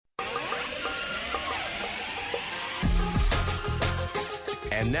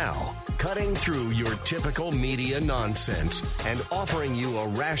And now, cutting through your typical media nonsense and offering you a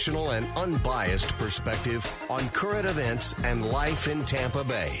rational and unbiased perspective on current events and life in Tampa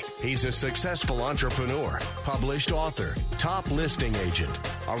Bay. He's a successful entrepreneur, published author, top listing agent,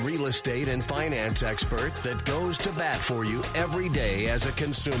 a real estate and finance expert that goes to bat for you every day as a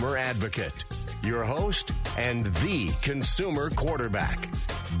consumer advocate. Your host and the consumer quarterback,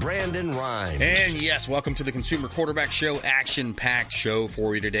 Brandon Rhymes. And yes, welcome to the Consumer Quarterback Show, action-packed show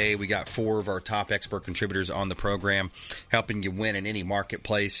for you today. We got 4 of our top expert contributors on the program, helping you win in any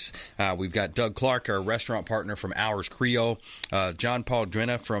marketplace. We've got Doug Clark, our restaurant partner from Hours Creole, John Paul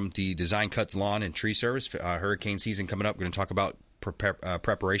Drenna from the Design Cuts Lawn and Tree Service. Hurricane season coming up. We're going to talk about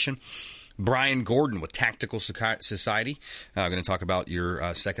preparation. Brian Gordon with Tactical Society. Going to talk about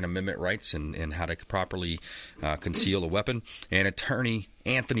your Second Amendment rights and how to properly conceal a weapon. And attorney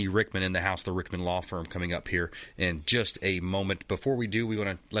Anthony Rickman in the house, the Rickman Law Firm, coming up here in just a moment. Before we do, we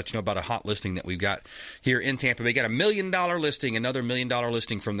want to let you know about a hot listing that we've got here in Tampa Bay. We got $1 million listing, another $1 million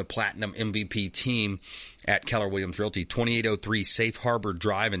listing from the Platinum MVP team at Keller Williams Realty, 2803 Safe Harbor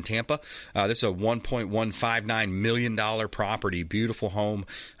Drive in Tampa. This is a $1.159 million property, beautiful home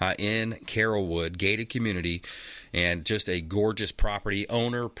in Carrollwood, gated community, and just a gorgeous property.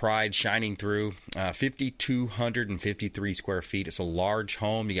 Owner pride shining through, 5,253 square feet. It's a large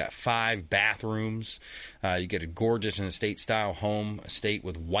home. You got 5 bathrooms. You get a gorgeous and estate-style home, estate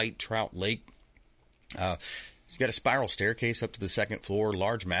with white trout lake. It's got a spiral staircase up to the second floor,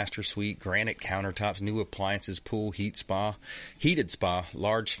 large master suite, granite countertops, new appliances, pool, heated spa,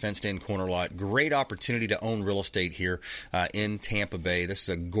 large fenced-in corner lot. Great opportunity to own real estate here in Tampa Bay. This is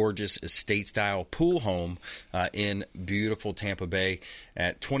a gorgeous estate-style pool home in beautiful Tampa Bay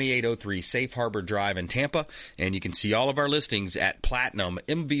at 2803 Safe Harbor Drive in Tampa. And you can see all of our listings at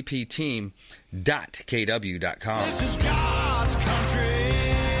platinummvpteam.kw.com. This is God's country.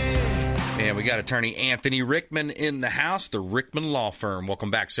 And we got attorney Anthony Rickman in the house, the Rickman Law Firm.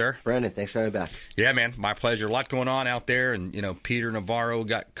 Welcome back, sir. Brandon, thanks for having me back. Yeah, man, my pleasure. A lot going on out there, and Peter Navarro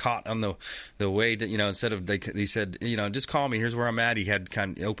got caught on the way that instead of he said just call me. Here's where I'm at. He had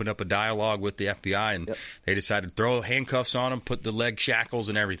kind of opened up a dialogue with the FBI, and they decided to throw handcuffs on him, put the leg shackles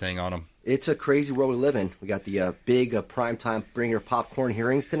and everything on him. It's a crazy world we live in. We got the big primetime Bring Your Popcorn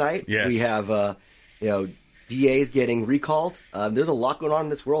hearings tonight. Yes, we have DAs getting recalled. There's a lot going on in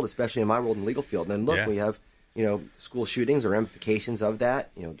this world, especially in my world in the legal field. And then look, we have, school shootings or ramifications of that,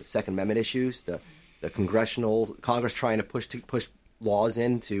 the Second Amendment issues, the Congress trying to push laws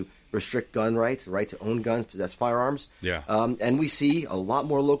in to restrict gun rights, the right to own guns, possess firearms. Yeah. And we see a lot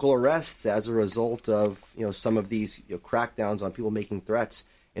more local arrests as a result of, some of these crackdowns on people making threats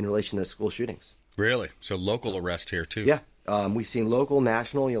in relation to school shootings. Really? So local arrest here, too. Yeah. We've seen local,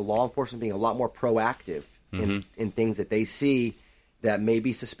 national, law enforcement being a lot more proactive in things that they see that may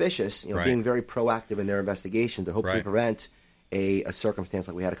be suspicious, being very proactive in their investigation to hopefully prevent a circumstance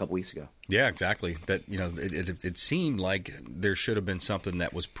like we had a couple weeks ago. Yeah, exactly. That it seemed like there should have been something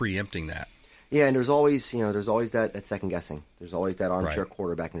that was preempting that. Yeah, and there's always that second guessing. There's always that armchair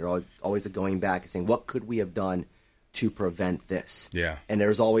quarterback, and there's always the going back and saying, what could we have done to prevent this? Yeah. And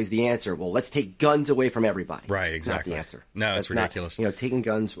there's always the answer, well, let's take guns away from everybody. Right, It's exactly. not the answer. No, it's ridiculous. Not, taking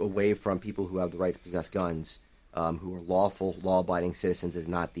guns away from people who have the right to possess guns, who are lawful, law-abiding citizens is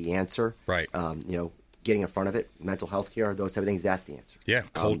not the answer. Right. Getting in front of it, mental health care, those type of things, that's the answer. Yeah,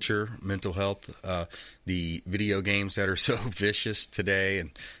 culture, mental health, the video games that are so vicious today.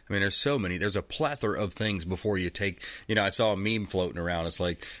 And, there's so many. There's a plethora of things before you take. I saw a meme floating around. It's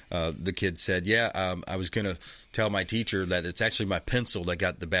like the kid said, I was going to tell my teacher that it's actually my pencil that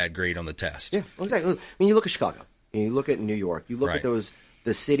got the bad grade on the test. Yeah, exactly. You look at Chicago, you look at New York, you look at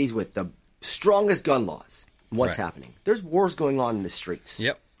the cities with the strongest gun laws. What's happening? There's wars going on in the streets.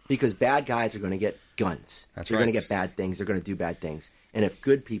 Yep. Because bad guys are going to get guns. They're going to get bad things. They're going to do bad things. And if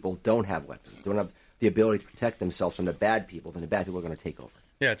good people don't have weapons, don't have the ability to protect themselves from the bad people, then the bad people are going to take over.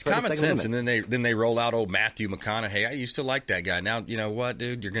 Yeah, it's common sense. And then they roll out old Matthew McConaughey. I used to like that guy. Now, you know what,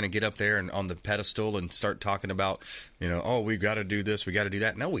 dude? You're going to get up there and on the pedestal and start talking about, we got to do this, we got to do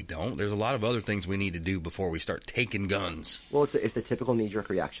that. No, we don't. There's a lot of other things we need to do before we start taking guns. Well, it's the typical knee-jerk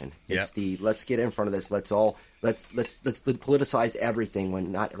reaction. It's the let's get in front of this. Let's politicize everything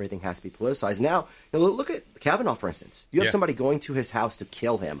when not everything has to be politicized. Now, look at Kavanaugh, for instance. You have somebody going to his house to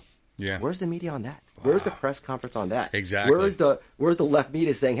kill him. Yeah. Where's the media on that? Where's the press conference on that? Exactly. Where's the left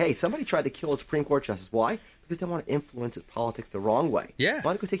media saying, hey, somebody tried to kill a Supreme Court justice? Why? Because they want to influence politics the wrong way. Yeah. Why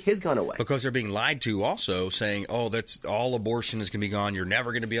don't they go take his gun away? Because they're being lied to also, saying, that's all abortion is going to be gone. You're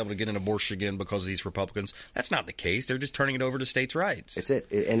never going to be able to get an abortion again because of these Republicans. That's not the case. They're just turning it over to states' rights. It's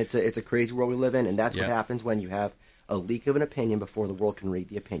it. And it's a crazy world we live in, and that's what happens when you have a leak of an opinion before the world can read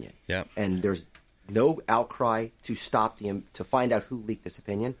the opinion. Yep. And there's no outcry to stop to find out who leaked this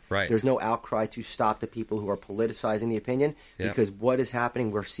opinion. Right. There's no outcry to stop the people who are politicizing the opinion, because what is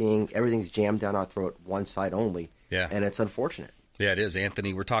happening, we're seeing everything's jammed down our throat, one side only. Yeah. And it's unfortunate. Yeah, it is,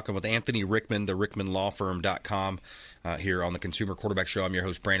 Anthony. We're talking with Anthony Rickman, the RickmanLawFirm.com, here on the Consumer Quarterback Show. I'm your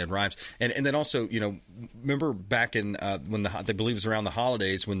host, Brandon Rhymes. And then also, remember back in when I believe it was around the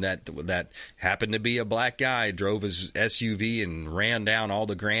holidays when that happened to be a black guy drove his SUV and ran down all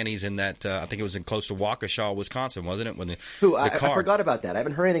the grannies in that I think it was in close to Waukesha, Wisconsin, wasn't it? When the car. I forgot about that. I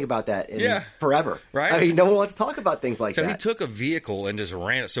haven't heard anything about that in forever. Right. I mean, no one wants to talk about things like that. So he took a vehicle and just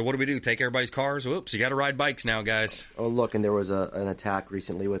ran it. So what do we do? Take everybody's cars? Whoops! You got to ride bikes now, guys. Oh, look, and there was an attack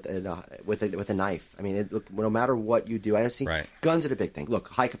recently with a knife. I mean, look, no matter what you do, I don't see guns are the big thing. Look,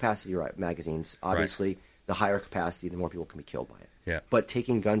 high capacity magazines. Obviously, the higher capacity, the more people can be killed by it. Yeah. But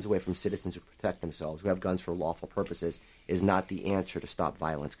taking guns away from citizens who protect themselves, who have guns for lawful purposes, is not the answer to stop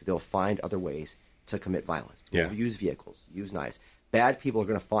violence, because they'll find other ways to commit violence. They'll use vehicles, use knives. Bad people are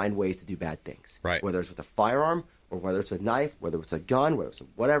going to find ways to do bad things. Right. Whether it's with a firearm, or whether it's with a knife, whether it's a gun,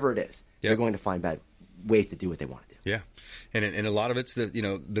 whatever it is, they're going to find bad ways to do what they want to do. Yeah, and a lot of it's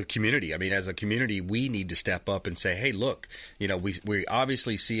the community. I mean, as a community, we need to step up and say, hey, look, we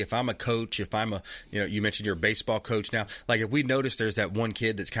obviously see, if I'm a coach, if I'm a, you mentioned you're a baseball coach now, like if we notice there's that one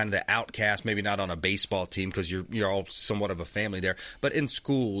kid that's kind of the outcast, maybe not on a baseball team because you're all somewhat of a family there, but in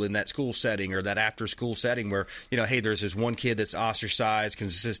school, in that school setting or that after school setting where, hey, there's this one kid that's ostracized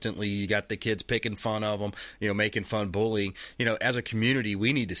consistently, you got the kids picking fun of them, making fun, bullying, as a community,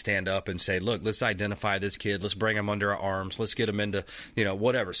 we need to stand up and say, look, let's identify this kid, let's bring him under our arms, let's get them into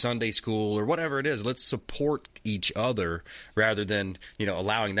whatever Sunday school or whatever it is. Let's support each other rather than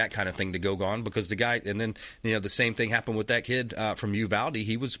allowing that kind of thing to go on, because the guy, and then the same thing happened with that kid from Uvalde.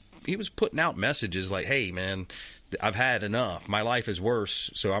 He was putting out messages like, hey man, I've had enough, my life is worse,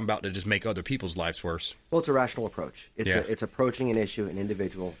 so I'm about to just make other people's lives worse. Well, it's a rational approach. It's approaching an issue, an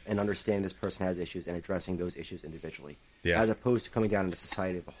individual, and understanding this person has issues and addressing those issues individually, as opposed to coming down into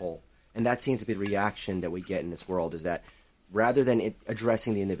society as a whole. And that seems to be the reaction that we get in this world, is that rather than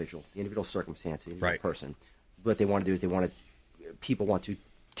addressing the individual circumstance, the individual person, what they want to do is people want to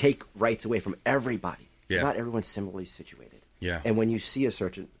take rights away from everybody. Yeah. Not everyone's similarly situated. Yeah. And when you see a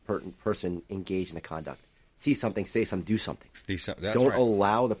certain person engage in a conduct, see something, say something, do something. Don't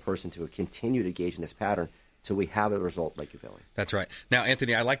allow the person to continue to engage in this pattern till we have a result like Uvalde. That's right. Now,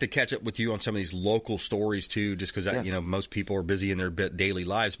 Anthony, I'd like to catch up with you on some of these local stories too, just because most people are busy in their daily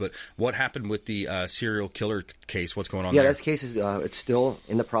lives. But what happened with the serial killer case? What's going on there? Yeah, this case is it's still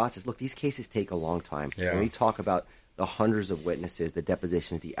in the process. Look, these cases take a long time. Yeah. When we talk about the hundreds of witnesses, the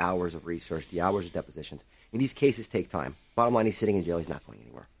depositions, the hours of research, the hours of depositions, and these cases take time. Bottom line, he's sitting in jail. He's not going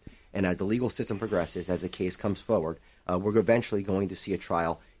anywhere. And as the legal system progresses, as the case comes forward, we're eventually going to see a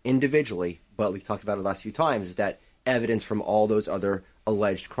trial individually, but we've talked about it the last few times, is that evidence from all those other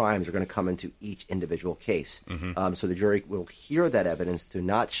alleged crimes are going to come into each individual case. Mm-hmm. So the jury will hear that evidence to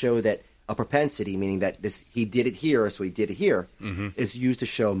not show that a propensity, meaning that he did it here, so he did it here, is used to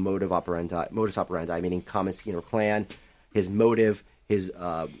show modus operandi, meaning common scheme or clan, his motive, his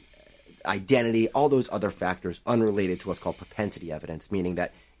identity, all those other factors unrelated to what's called propensity evidence, meaning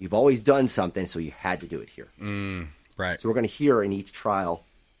that you've always done something, so you had to do it here. Right. So we're going to hear in each trial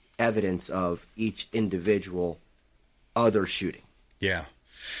evidence of each individual other shooting. Yeah.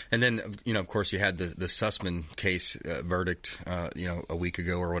 And then, of course, you had the Sussman case verdict, a week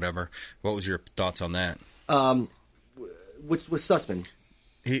ago or whatever. What was your thoughts on that? Which was Sussman?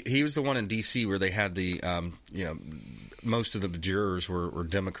 He was the one in D.C. where they had the, most of the jurors were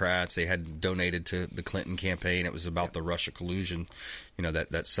Democrats. They had donated to the Clinton campaign. It was about the Russia collusion, that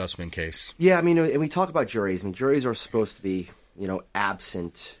Sussman case. Yeah, I mean, and we talk about juries. I mean, juries are supposed to be,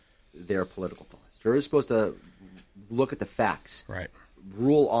 absent their political thoughts. Juries are supposed to look at the facts. Right.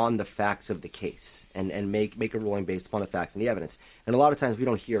 Rule on the facts of the case and make a ruling based upon the facts and the evidence. And a lot of times we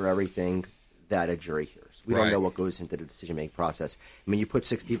don't hear everything that a jury hears. We don't know what goes into the decision-making process. I mean, you put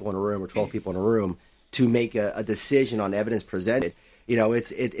 6 people in a room or 12 people in a room to make a decision on evidence presented.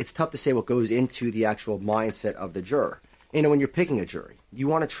 It's tough to say what goes into the actual mindset of the juror. When you're picking a jury, you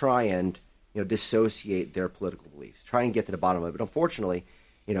want to try and dissociate their political beliefs, try and get to the bottom of it. But unfortunately,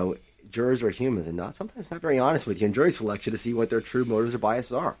 jurors are humans and sometimes not very honest with you in jury selection to see what their true motives or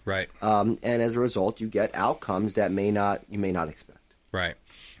biases are. Right. And as a result, you get outcomes that you may not expect. Right.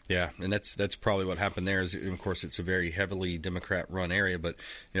 Yeah, and that's probably what happened there. Is, of course, it's a very heavily Democrat-run area, but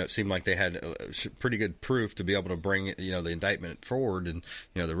it seemed like they had pretty good proof to be able to bring the indictment forward, and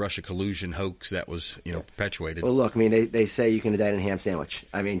the Russia collusion hoax that was perpetuated. Well, look, I mean, they say you can indict in a ham sandwich.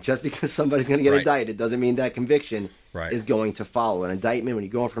 I mean, just because somebody's going to get indicted doesn't mean that conviction is going to follow. An indictment, when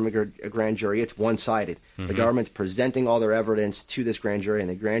you go in from a grand jury, it's one-sided. Mm-hmm. The government's presenting all their evidence to this grand jury, and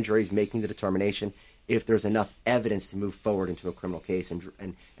the grand jury is making the determination if there's enough evidence to move forward into a criminal case and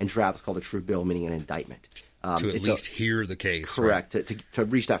draft what's called a true bill, meaning an indictment. To at least hear the case. Correct. Right? To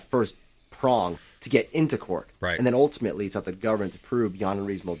reach that first prong to get into court. Right. And then ultimately it's up to the government to prove beyond a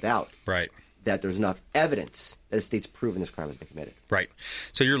reasonable doubt that there's enough evidence that a state's proven this crime has been committed. Right.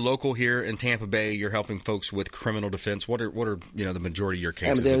 So you're local here in Tampa Bay. You're helping folks with criminal defense. What are the majority of your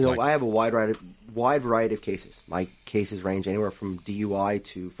cases? I have a wide variety of cases. My cases range anywhere from DUI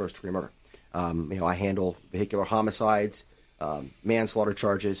to first-degree murder. I handle vehicular homicides, manslaughter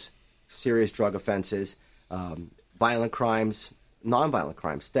charges, serious drug offenses, violent crimes, nonviolent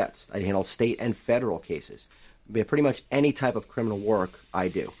crimes, thefts. I handle state and federal cases. Pretty much any type of criminal work I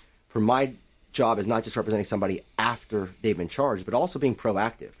do. For my job is not just representing somebody after they've been charged, but also being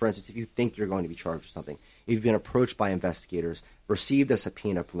proactive. For instance, if you think you're going to be charged with something, if you've been approached by investigators, received a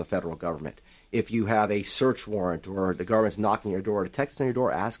subpoena from the federal government, if you have a search warrant or the government's knocking on your door, a detective's on your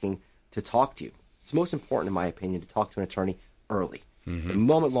door asking to talk to you. It's most important, in my opinion, to talk to an attorney early. Mm-hmm. The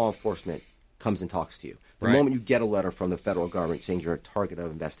moment law enforcement comes and talks to you, the moment you get a letter from the federal government saying you're a target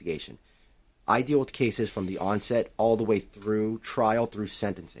of investigation. I deal with cases from the onset all the way through trial, through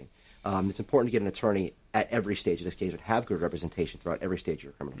sentencing. It's important to get an attorney at every stage of this case and have good representation throughout every stage of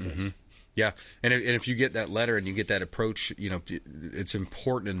your criminal case. Mm-hmm. Yeah, and if you get that letter and you get that approach, it's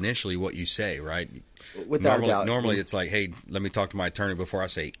important initially what you say, right? Without a doubt. Normally it's like, hey, let me talk to my attorney before I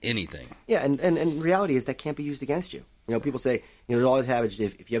say anything. Yeah, and reality is that can't be used against you. People say, there's always adage,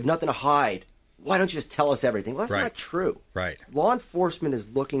 if you have nothing to hide, why don't you just tell us everything? Well, that's not true. Right. Law enforcement is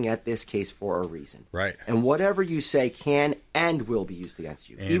looking at this case for a reason. Right. And whatever you say can and will be used against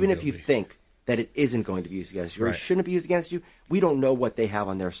you, even if you think that it isn't going to be used against you, or it shouldn't be used against you. We don't know what they have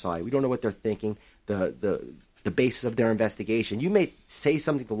on their side. We don't know what they're thinking, the basis of their investigation. You may say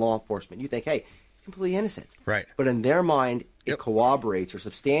something to law enforcement. You think, hey, it's completely innocent. Right. But in their mind, it corroborates or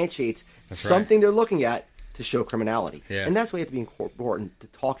substantiates something they're looking at to show criminality. Yeah. And that's why you have to be important to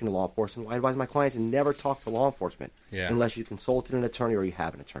talking to law enforcement. I advise my clients to never talk to law enforcement unless you consulted an attorney or you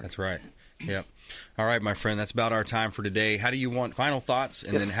have an attorney. That's right. Yep. All right, my friend, that's about our time for today. How do you want final thoughts,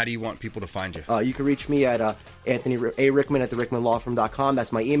 and then how do you want people to find you? You can reach me at Anthony A. Rickman at therickmanlawfirm.com.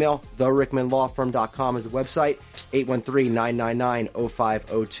 That's my email. Therickmanlawfirm.com is the website.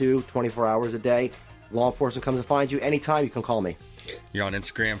 813-999-0502, 24 hours a day. Law enforcement comes to find you anytime. You can call me. You're on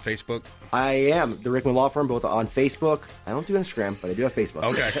Instagram, Facebook? I am. The Rickman Law Firm, both on Facebook. I don't do Instagram, but I do have Facebook.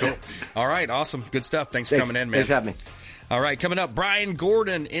 Okay, cool. All right, awesome. Good stuff. Thanks for coming in, man. Thanks for having me. All right, coming up, Brian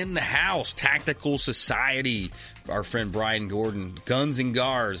Gordon in the house, Tactical Society. Our friend Brian Gordon, Guns and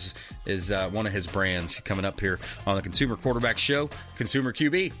Gars is one of his brands coming up here on the Consumer Quarterback Show,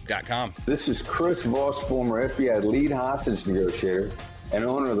 ConsumerQB.com. This is Chris Voss, former FBI lead hostage negotiator and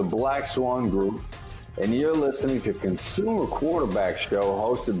owner of the Black Swan Group, and you're listening to Consumer Quarterback Show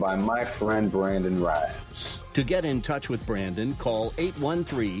hosted by my friend Brandon Rhymes. To get in touch with Brandon, call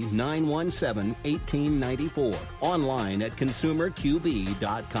 813-917-1894. Online at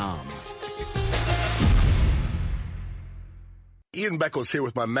ConsumerQB.com. Ian Beckles here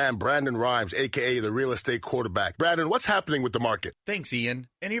with my man Brandon Rhymes, a.k.a. the real estate quarterback. Brandon, what's happening with the market? Thanks, Ian.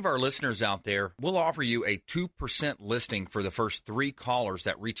 Any of our listeners out there, we'll offer you a 2% listing for the first 3 callers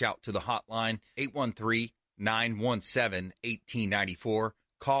that reach out to the hotline, 813-917-1894.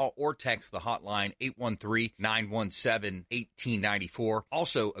 Call or text the hotline, 813-917-1894.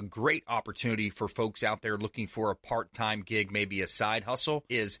 Also, a great opportunity for folks out there looking for a part-time gig, maybe a side hustle,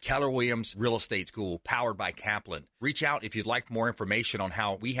 is Keller Williams Real Estate School, powered by Kaplan. Reach out if you'd like more information on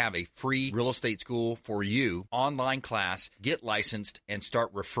how we have a free real estate school for you, online class, get licensed, and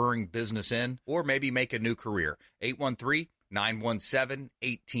start referring business in, or maybe make a new career.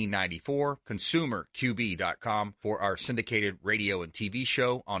 813-917-1894, ConsumerQB.com for our syndicated radio and TV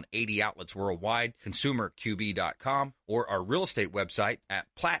show on 80 outlets worldwide, ConsumerQB.com, or our real estate website at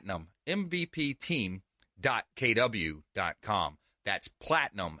PlatinumMVPTeam.kw.com. That's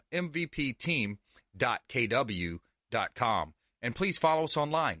PlatinumMVPTeam.kw.com. And please follow us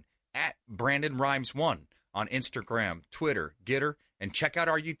online at Brandon Rhymes 1 on Instagram, Twitter, Getter, and check out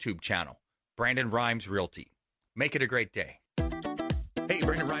our YouTube channel, Brandon Rhymes Realty. Make it a great day. Hey,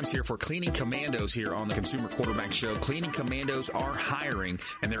 Brandon Rhymes here for Cleaning Commandos here on the Consumer Quarterback Show. Cleaning Commandos are hiring,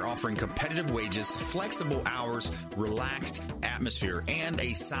 and they're offering competitive wages, flexible hours, relaxed atmosphere, and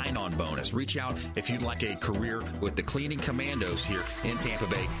a sign-on bonus. Reach out if you'd like a career with the Cleaning Commandos here in Tampa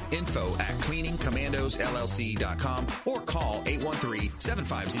Bay. Info at cleaningcommandosllc.com or call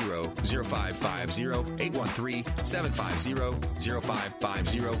 813-750-0550,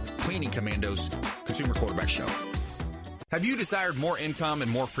 813-750-0550. Cleaning Commandos, Consumer Quarterback Show. Have you desired more income and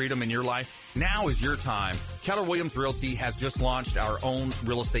more freedom in your life? Now is your time. Keller Williams Realty has just launched our own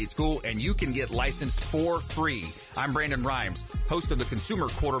real estate school, and you can get licensed for free. I'm Brandon Rhymes, host of the Consumer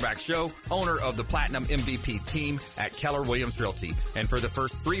Quarterback Show, owner of the Platinum MVP team at Keller Williams Realty. And for the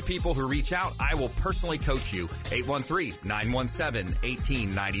first 3 people who reach out, I will personally coach you.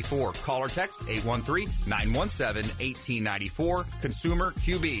 813-917-1894. Call or text 813-917-1894.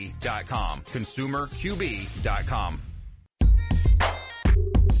 ConsumerQB.com. ConsumerQB.com.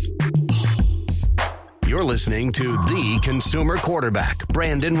 You're listening to the Consumer Quarterback,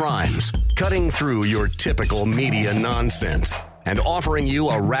 Brandon Rhymes, cutting through your typical media nonsense and offering you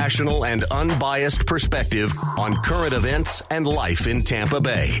a rational and unbiased perspective on current events and life in Tampa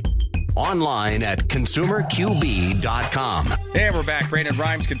Bay. Online at ConsumerQB.com. And we're back. Brandon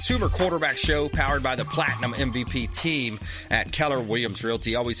Rhymes, Consumer Quarterback Show, powered by the Platinum MVP team at Keller Williams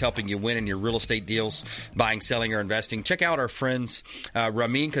Realty, always helping you win in your real estate deals, buying, selling, or investing. Check out our friends,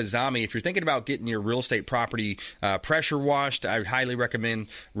 Ramin Kazami. If you're thinking about getting your real estate property pressure washed, I highly recommend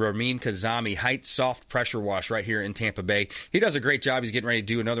Ramin Kazami Heights Soft Pressure Wash right here in Tampa Bay. He does a great job. He's getting ready to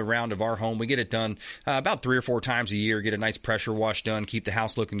do another round of our home. We get it done about 3 or 4 times a year, get a nice pressure wash done, keep the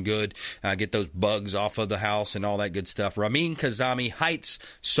house looking good. Get those bugs off of the house and all that good stuff. Ramin Kazami Heights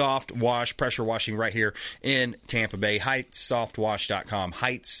Soft Wash, pressure washing right here in Tampa Bay. HeightsSoftWash.com.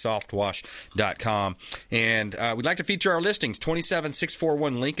 HeightsSoftWash.com. And we'd like to feature our listings.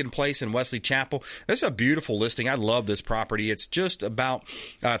 27641 Lincoln Place in Wesley Chapel. This is a beautiful listing. I love this property. It's just about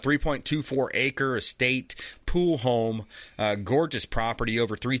 3.24 acre estate, pool home, gorgeous property,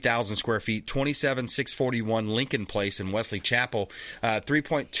 over 3,000 square feet, 27641 Lincoln Place in Wesley Chapel,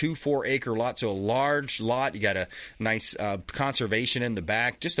 3.24 acre lot, so a large lot. You got a nice conservation in the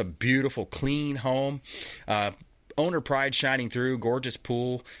back, just a beautiful, clean home. Owner pride shining through, gorgeous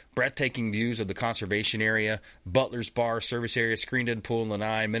pool, breathtaking views of the conservation area, Butler's Bar, service area, screened-in pool in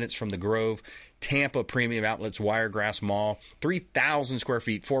Lanai, minutes from the Grove, Tampa Premium Outlets, Wiregrass Mall, 3,000 square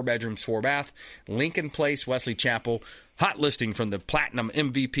feet, 4 bedrooms, 4 bath, Lincoln Place, Wesley Chapel. Hot listing from the Platinum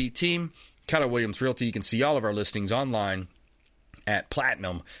MVP team, Keller Williams Realty. You can see all of our listings online at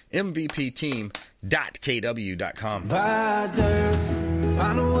PlatinumMVPteam.kw.com.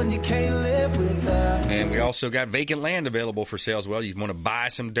 And we also got vacant land available for sale as well. You want to buy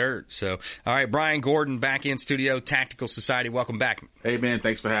some dirt. So, all right, Brian Gordon back in studio, Tactical Society. Welcome back. Hey, man,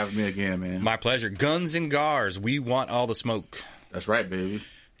 thanks for having me again, man. My pleasure. Guns and Gars. We want all the smoke. That's right, baby.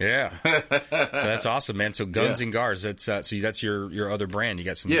 Yeah. So that's awesome, man. So Guns and Gars, that's so that's your other brand. You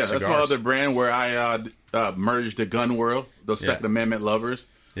got some cigars. That's my other brand where I merged the gun world, those Second Amendment lovers,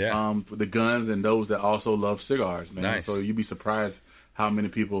 the guns and those that also love cigars, man. Nice. So you'd be surprised how many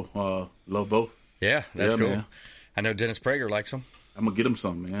people love both. Yeah, that's cool. Man. I know Dennis Prager likes them. I'm going to get him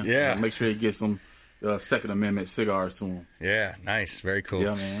some, man. Yeah. Make sure he gets some Second Amendment cigars to him. Yeah, nice. Very cool.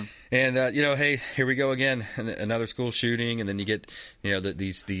 Yeah, man. And, hey, here we go again. Another school shooting, and then you get,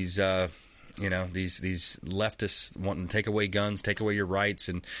 these leftists wanting to take away guns, take away your rights,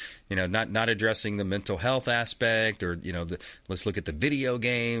 and not addressing the mental health aspect, or let's look at the video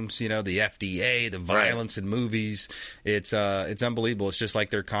games, the FDA, the violence in movies. It's unbelievable. It's just like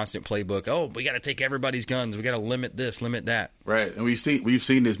their constant playbook. Oh, we got to take everybody's guns. We got to limit this, limit that. Right, and we've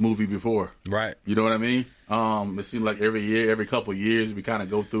seen this movie before. Right. You know what I mean? It seems like every couple of years we kind of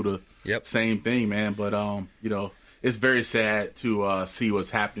go through the same thing, man. But it's very sad to see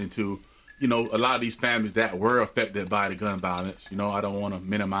what's happening to a lot of these families that were affected by the gun violence. I don't want to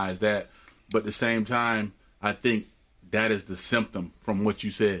minimize that. But at the same time, I think that is the symptom from what you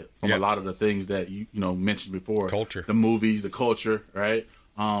said, from a lot of the things that you mentioned before. Culture. The movies, the culture, right?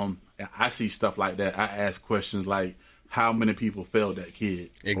 I see stuff like that. I ask questions like, how many people failed that kid?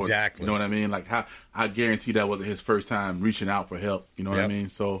 Exactly. Or, you know what I mean? Like, how I guarantee that wasn't his first time reaching out for help. You know what I mean?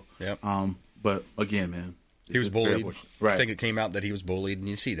 So, but again, man. He was bullied. Right. I think it came out that he was bullied, and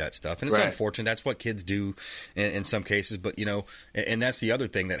you see that stuff. And it's unfortunate. That's what kids do in some cases. But, and that's the other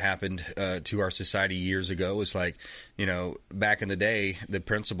thing that happened to our society years ago is like, back in the day, the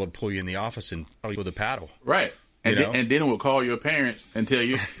principal would pull you in the office and pull you with a paddle. Right. And then we'll call your parents and tell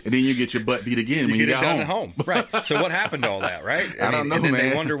you, and then you get your butt beat again when you get done home. at home. Right. So what happened to all that, right? I don't know, and then man.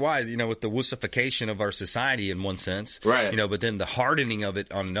 they wonder why, with the wussification of our society in one sense. Right. But then the hardening of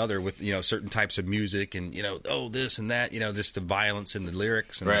it on another with, certain types of music and, this and that, just the violence in the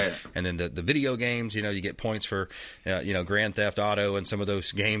lyrics. And right. And then the video games, you get points for, Grand Theft Auto and some of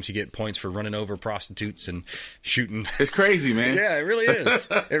those games. You get points for running over prostitutes and shooting. It's crazy, man. Yeah, it really is.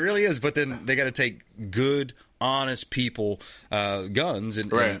 It really is. But then they got to take good, honest people, guns and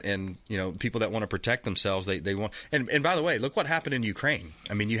people that want to protect themselves. They want, and by the way, look what happened in Ukraine.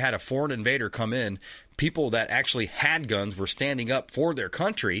 I mean, you had a foreign invader come in. People that actually had guns were standing up for their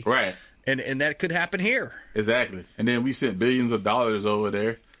country, right? And that could happen here. Exactly. And then we sent billions of dollars over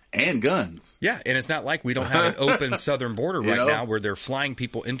there. And guns. Yeah, and it's not like we don't have an open southern border right now where they're flying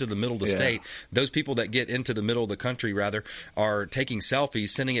people into the middle of the state. Those people that get into the middle of the country, rather, are taking selfies,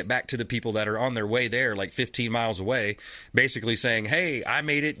 sending it back to the people that are on their way there, like 15 miles away, basically saying, hey, I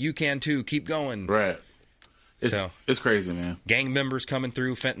made it, you can too, keep going. Right. It's crazy, man. Gang members coming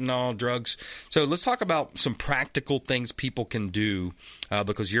through, fentanyl, drugs. So let's talk about some practical things people can do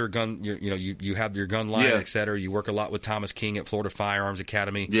because you have your gun line, et cetera. You work a lot with Thomas King at Florida Firearms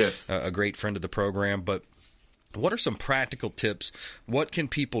Academy. Yes. A great friend of the program. But what are some practical tips? What can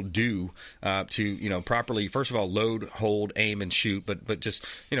people do to properly, first of all, load, hold, aim, and shoot, but just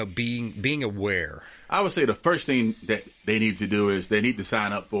being aware? I would say the first thing that they need to do is they need to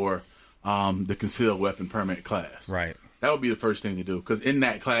sign up for the concealed weapon permit class. Right. That would be the first thing to do, because in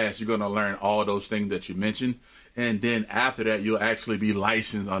that class you're going to learn all those things that you mentioned, and then after that you'll actually be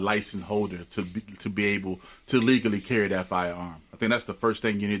licensed, a license holder to be able to legally carry that firearm. I think that's the first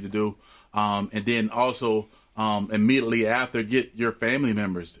thing you need to do, and then also immediately after, get your family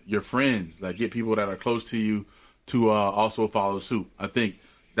members, your friends, like get people that are close to you to also follow suit. I think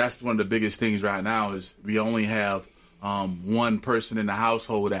that's one of the biggest things right now is we only have one person in the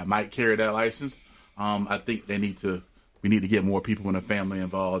household that might carry that license. I think we need to get more people in the family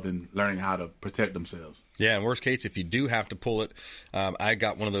involved in learning how to protect themselves. Yeah, in worst case, if you do have to pull it, I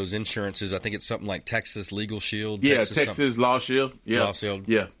got one of those insurances. I think it's something like Texas Legal Shield. Yeah, Texas Law Shield. Yeah. Law Shield.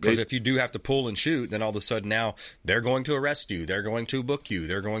 Yeah. Because if you do have to pull and shoot, then all of a sudden now they're going to arrest you. They're going to book you.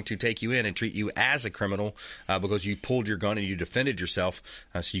 They're going to take you in and treat you as a criminal because you pulled your gun and you defended yourself.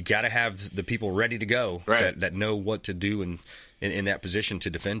 So you got to have the people ready to go that know what to do in that position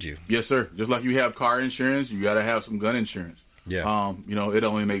to defend you. Yes, sir. Just like you have car insurance, you got to have some gun insurance. Yeah. It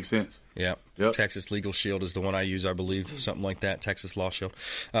only makes sense. Yeah. Yep. Texas Legal Shield is the one I use, I believe, something like that. Texas Law Shield.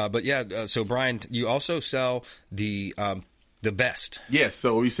 So Brian, you also sell the vest. Yes.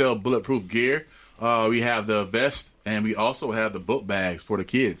 So we sell bulletproof gear. We have the vest, and we also have the book bags for the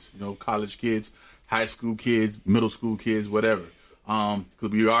kids. College kids, high school kids, middle school kids, whatever.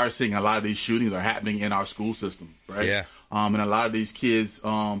 Because we are seeing a lot of these shootings are happening in our school system, right? Yeah. And a lot of these kids,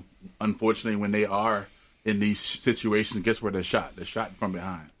 unfortunately, when they are in these situations, guess where they're shot? They're shot from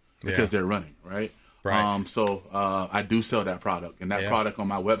behind because they're running, right? Right. So I do sell that product, and that product on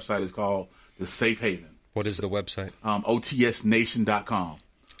my website is called the Safe Haven. What is the website? OTSNation.com.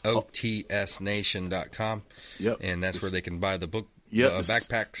 OTSNation.com. Yep. And that's where they can buy the book, Yep.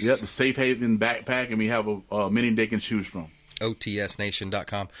 backpacks. Yep, the Safe Haven backpack, and we have many they can choose from.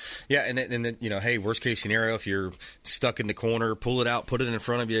 OTSNation.com. Yeah, and then hey, worst case scenario, if you're stuck in the corner, pull it out, put it in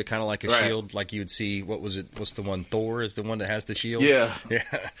front of you, kind of like a shield, like you would see. What's the one? Thor is the one that has the shield. Yeah, yeah.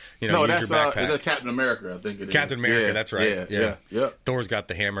 No, use that's your backpack. Captain America. I think it is Captain America. Yeah, that's right. Yeah. Thor's got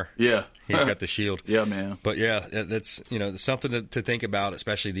the hammer. Yeah, he's got the shield. Yeah, man. But yeah, that's something to think about,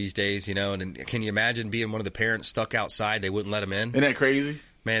 especially these days. And can you imagine being one of the parents stuck outside? They wouldn't let him in. Isn't that crazy?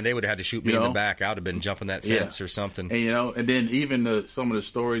 Man, they would have had to shoot me in the back. I would have been jumping that fence or something. And and then even some of the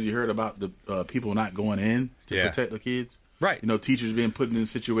stories you heard about the people not going in to protect the kids. Right. Teachers being put in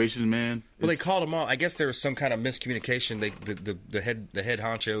situations, man. Well, they called them off. I guess there was some kind of miscommunication. The head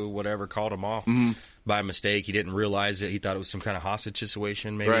honcho, whatever, called him off by mistake. He didn't realize it. He thought it was some kind of hostage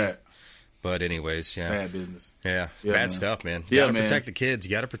situation, maybe. Right. But anyways, yeah. Bad business. Yeah, bad stuff, man. You gotta protect the kids.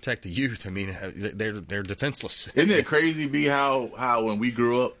 You gotta protect the youth. I mean, they're defenseless. Isn't it crazy, B, how when we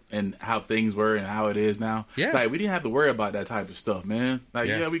grew up and how things were and how it is now? Yeah. Like, we didn't have to worry about that type of stuff, man.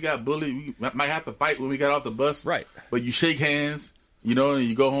 Like, we got bullied. We might have to fight when we got off the bus. Right. But you shake hands, You know, and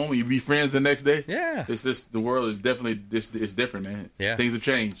you go home and you be friends the next day. Yeah. It's just, the world is definitely, it's different, man. Yeah. Things have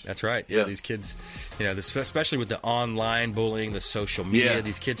changed. That's right. Yeah. These kids, especially with the online bullying, the social media,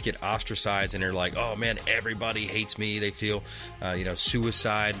 these kids get ostracized and they're like, oh, man, everybody hates me. They feel,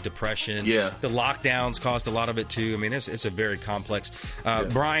 suicide, depression. Yeah. The lockdowns caused a lot of it, too. I mean, it's a very complex.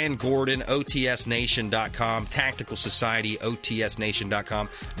 Brian Gordon, OTSNation.com, Tactical Society, OTSNation.com,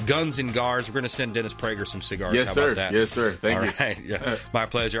 Guns and Guards. We're going to send Dennis Prager some cigars. Yes, How sir. about that? Yes, sir. Thank you. All right. Yeah, my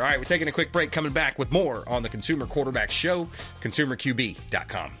pleasure. All right, we're taking a quick break. Coming back with more on the Consumer Quarterback Show,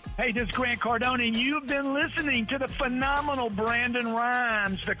 ConsumerQB.com. Hey, this is Grant Cardone, and you've been listening to the phenomenal Brandon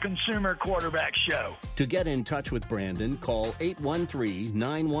Rhymes, the Consumer Quarterback Show. To get in touch with Brandon, call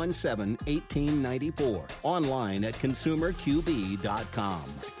 813-917-1894. Online at ConsumerQB.com.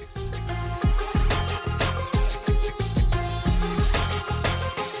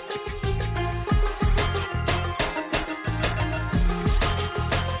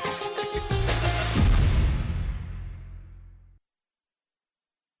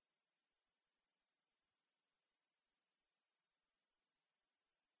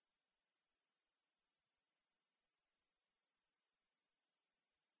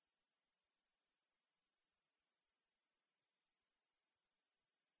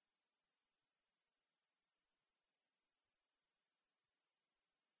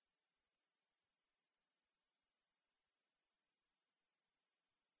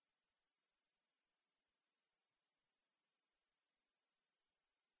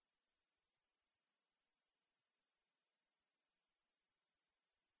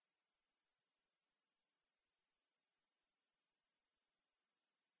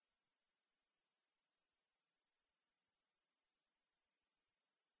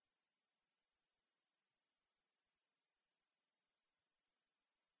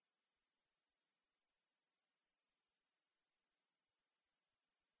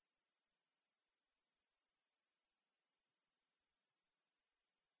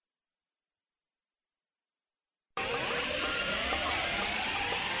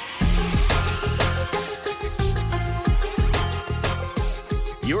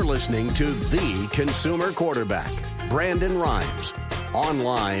 You're listening to The Consumer Quarterback, Brandon Rhymes.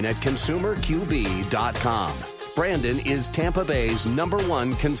 Online at ConsumerQB.com. Brandon is Tampa Bay's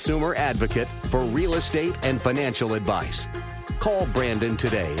 #1 consumer advocate for real estate and financial advice. Call Brandon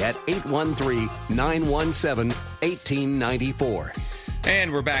today at 813-917-1894.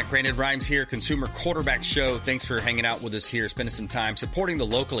 And we're back. Brandon Rhymes here, Consumer Quarterback Show. Thanks for hanging out with us here, spending some time supporting the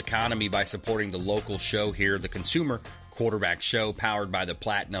local economy by supporting the local show here, the Consumer Quarterback Show, powered by the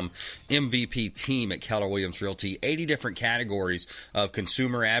Platinum MVP team at Keller Williams Realty. 80 different categories of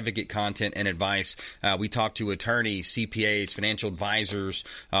consumer advocate content and advice. We talk to attorneys, CPAs, financial advisors,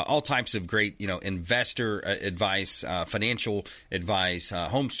 all types of great, investor advice, financial advice,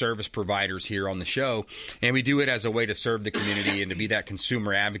 home service providers here on the show. And we do it as a way to serve the community and to be that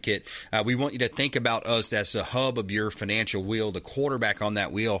consumer advocate. We want you to think about us as the hub of your financial wheel, the quarterback on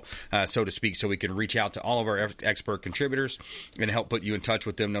that wheel, so to speak, so we can reach out to all of our expert contributors and help put you in touch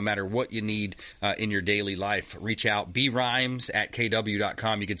with them no matter what you need in your daily life. Reach out,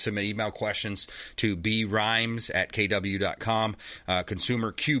 brimes@kw.com. You can submit email questions to brimes@kw.com.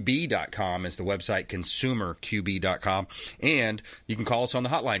 ConsumerQB.com is the website, ConsumerQB.com. And you can call us on the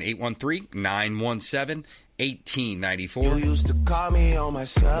hotline, 813-917-1894. You used to call me on my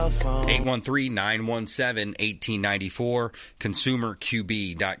cell phone. 813-917-1894,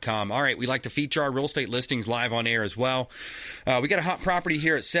 ConsumerQB.com. All right, we like to feature our real estate listings live on air as well. We got a hot property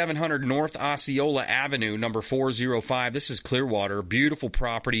here at 700 North Osceola Avenue, number 405. This is Clearwater. Beautiful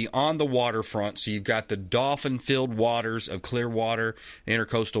property on the waterfront. So you've got the dolphin-filled waters of Clearwater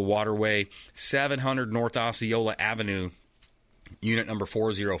Intercoastal Waterway, 700 North Osceola Avenue. Unit number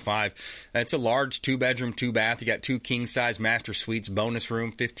 405. It's a large 2-bedroom, 2-bath. You got 2 king-size master suites, bonus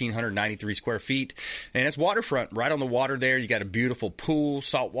room, 1,593 square feet. And it's waterfront, right on the water there. You got a beautiful pool,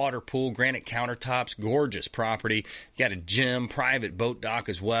 saltwater pool, granite countertops, gorgeous property. You got a gym, private boat dock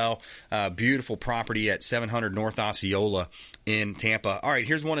as well. Beautiful property at 700 North Osceola in Tampa. All right,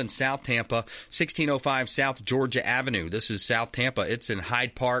 here's one in South Tampa, 1605 South Georgia Avenue. This is South Tampa. It's in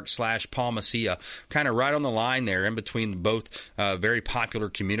Hyde Park / Palmacia, kind of right on the line there in between both very popular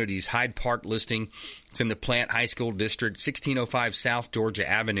communities. Hyde Park listing It's in the Plant High School District, 1605 South Georgia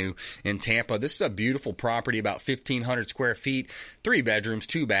Avenue in Tampa. This is a beautiful property, about 1,500 square feet, 3 bedrooms,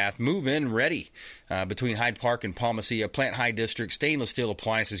 2 bath, move-in ready between Hyde Park and Palmacia. Plant High District, stainless steel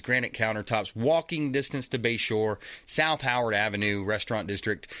appliances, granite countertops, walking distance to Bay Shore, South Howard Avenue, Restaurant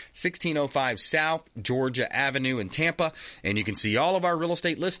District, 1605 South Georgia Avenue in Tampa. And you can see all of our real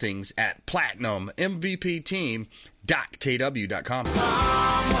estate listings at PlatinumMVPTeam.kw.com.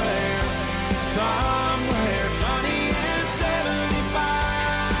 Somewhere sunny and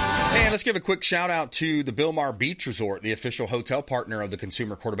 75. And let's give a quick shout out to the Bilmar Beach Resort, the official hotel partner of the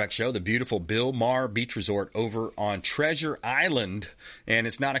Consumer Quarterback Show, the beautiful Bilmar Beach Resort over on Treasure Island. And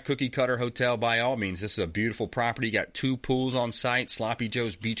it's not a cookie cutter hotel by all means. This is a beautiful property. You got 2 pools on site, Sloppy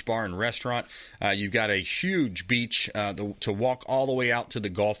Joe's Beach Bar and Restaurant. You've got a huge beach. To walk all the way out to the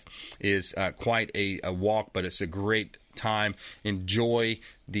Gulf is quite a walk, but it's a great time. Enjoy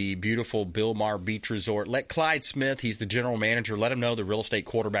the beautiful Bilmar Beach Resort. Let Clyde Smith, he's the general manager, let him know the real estate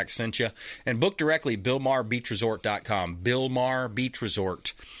quarterback sent you. And book directly, BilmarBeachResort.com.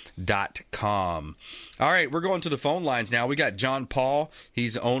 BilmarBeachResort.com. All right, we're going to the phone lines now. We got John Paul.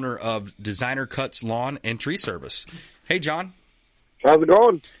 He's the owner of Designer Cuts Lawn and Tree Service. Hey, John. How's it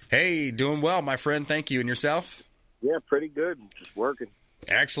going? Hey, doing well, my friend. Thank you. And yourself? Yeah, pretty good. Just working.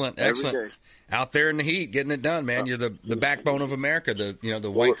 Excellent, every excellent. day. Out there in the heat, getting it done, man. You're the backbone of America.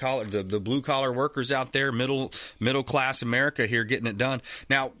 The white collar, the blue collar workers out there, middle class America here, getting it done.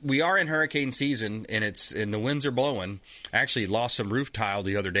 Now we are in hurricane season, and the winds are blowing. I actually lost some roof tile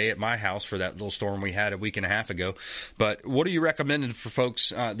the other day at my house for that little storm we had a week and a half ago. But what are you recommending for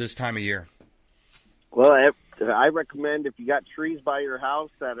folks this time of year? Well, I recommend if you got trees by your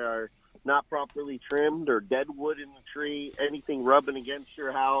house that are not properly trimmed or dead wood in the tree, anything rubbing against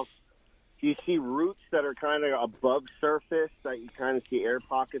your house. You see roots that are kind of above surface that you kind of see air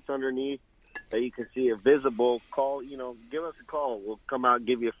pockets underneath that you can see are visible. Give us a call. We'll come out and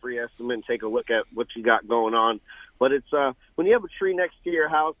give you a free estimate and take a look at what you got going on. But it's when you have a tree next to your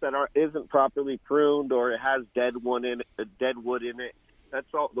house that isn't properly pruned or it has dead wood in it. That's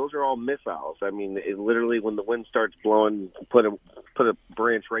all. Those are all missiles. I mean, literally when the wind starts blowing, put a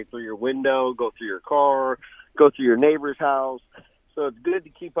branch right through your window, go through your car, go through your neighbor's house. So it's good to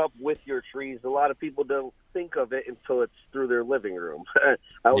keep up with your trees. A lot of people don't think of it until it's through their living room.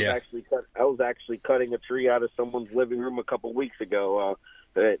 I was actually cutting a tree out of someone's living room a couple weeks ago.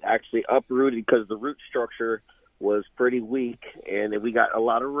 It actually uprooted because the root structure was pretty weak, and we got a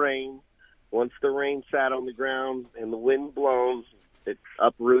lot of rain. Once the rain sat on the ground and the wind blown, it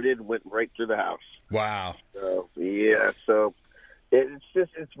uprooted, went right through the house. Wow. So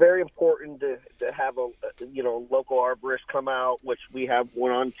it's very important to have a local arborist come out, which we have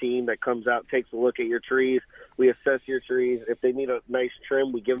one on team that comes out, takes a look at your trees. We assess your trees. If they need a nice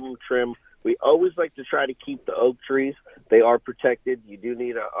trim, we give them trim. We always like to try to keep the oak trees. They are protected. You do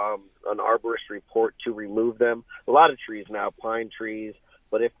need an arborist report to remove them. A lot of trees now, pine trees,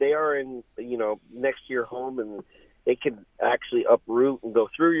 but if they are in next to your home and it can actually uproot and go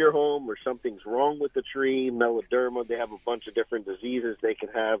through your home, or something's wrong with the tree, meloderma, they have a bunch of different diseases they can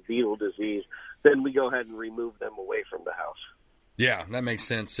have, beetle disease, then we go ahead and remove them away from the house. Yeah, that makes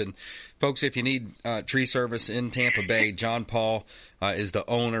sense. And folks, if you need tree service in Tampa Bay, John Paul is the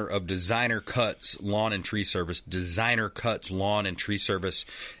owner of Designer Cuts Lawn and Tree Service. Designer Cuts Lawn and Tree Service.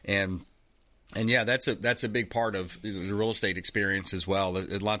 And yeah, that's a big part of the real estate experience as well.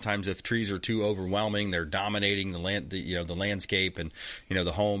 A lot of times, if trees are too overwhelming, they're dominating the landscape and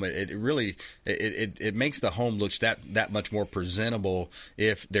the home. It really makes the home look that much more presentable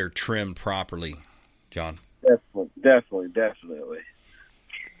if they're trimmed properly. John. Definitely.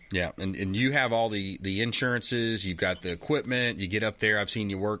 Yeah, and you have all the insurances, you've got the equipment, you get up there. I've seen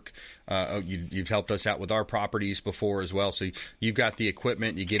you work. You've helped us out with our properties before as well. So you've got the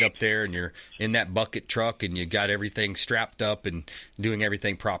equipment, you get up there, and you're in that bucket truck, and you got everything strapped up and doing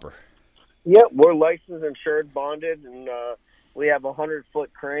everything proper. Yep, we're licensed, insured, bonded, and we have a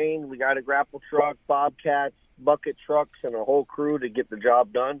 100-foot crane. We got a grapple truck, bobcats, bucket trucks, and a whole crew to get the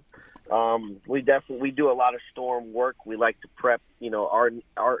job done. We do a lot of storm work. We like to prep,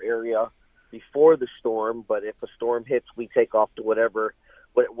 our area before the storm. But if a storm hits, we take off to wherever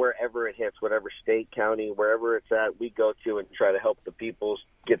it hits, whatever state, county, wherever it's at, we go to and try to help the people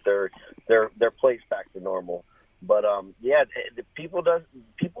get their place back to normal. But people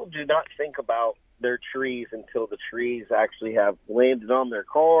do not think about their trees until the trees actually have landed on their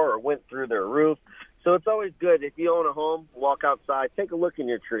car or went through their roof. So it's always good if you own a home, walk outside, take a look in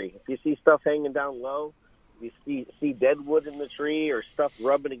your tree. If you see stuff hanging down low, if you see dead wood in the tree or stuff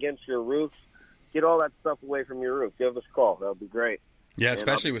rubbing against your roof, get all that stuff away from your roof. Give us a call. That would be great. Yeah,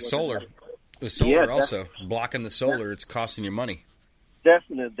 especially with solar. With solar also, blocking the solar, it's costing you money.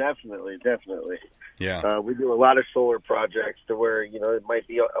 Definitely. Yeah. We do a lot of solar projects to where, it might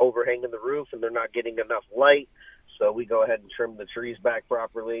be overhanging the roof and they're not getting enough light. So we go ahead and trim the trees back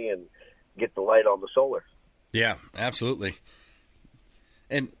properly and get the light on the solar. Yeah, absolutely.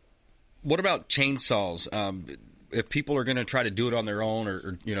 And what about chainsaws? If people are going to try to do it on their own,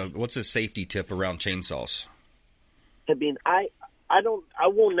 or what's a safety tip around chainsaws? I mean, I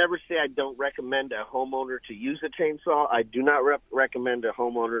will never say I don't recommend a homeowner to use a chainsaw. I do not recommend a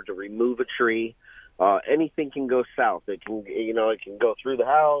homeowner to remove a tree. Anything can go south. It can, it can go through the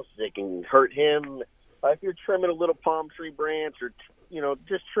house. It can hurt him. If you're trimming a little palm tree branch or,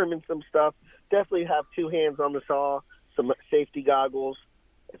 just trimming some stuff, definitely have two hands on the saw, some safety goggles.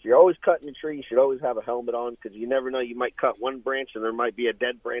 If you're always cutting a tree, you should always have a helmet on because you never know. You might cut one branch and there might be a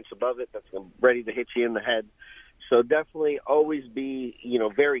dead branch above it that's ready to hit you in the head. So definitely always be,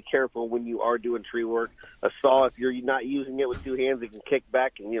 very careful when you are doing tree work. A saw, if you're not using it with two hands, it can kick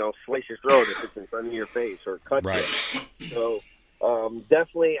back and, slice your throat if it's in front of your face or cut you. So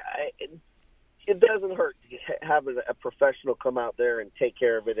definitely it doesn't hurt to have a professional come out there and take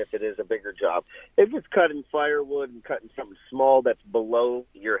care of it if it is a bigger job. If it's cutting firewood and cutting something small that's below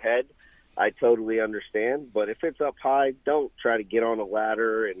your head, I totally understand. But if it's up high, don't try to get on a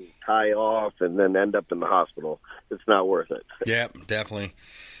ladder and tie off and then end up in the hospital. It's not worth it. Yeah, definitely.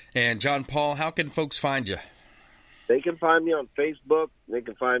 And John Paul, how can folks find you? They can find me on Facebook. They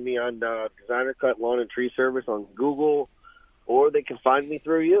can find me on Designer Cut Lawn and Tree Service on Google, or they can find me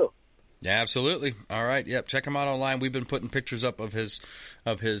through you. Yeah, absolutely. All right. Yep. Check him out online. We've been putting pictures up of his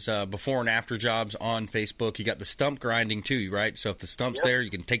before and after jobs on Facebook. You got the stump grinding too, right? So if the stump's there,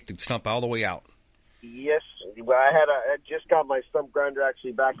 you can take the stump all the way out. Yes. I just got my stump grinder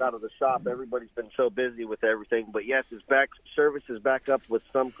actually back out of the shop. Everybody's been so busy with everything, but yes, it's back. Service is back up with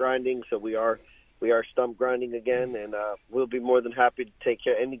stump grinding, so we are stump grinding again, and we'll be more than happy to take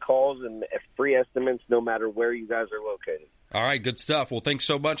care of any calls and free estimates no matter where you guys are located. All right, good stuff. Well, thanks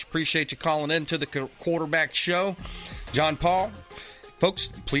so much. Appreciate you calling in to the Quarterback Show. John Paul, folks,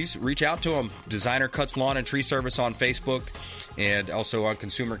 please reach out to him. Designer Cuts Lawn and Tree Service on Facebook and also on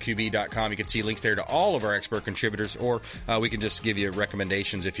ConsumerQB.com. You can see links there to all of our expert contributors, or we can just give you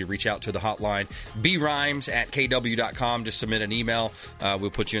recommendations if you reach out to the hotline. brimes@kw.com. Just submit an email.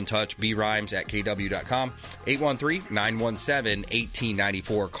 We'll put you in touch. brimes@kw.com.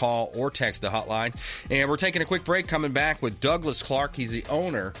 813-917-1894. Call or text the hotline. And we're taking a quick break, coming back with Douglas Clark. He's the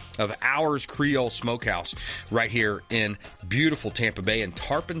owner of Ours Creole Smokehouse right here in beautiful Tampa Bay and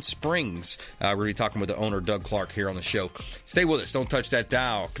Tarpon Springs. We're going to be talking with the owner, Doug Clark, here on the show. Stay with us. Don't touch that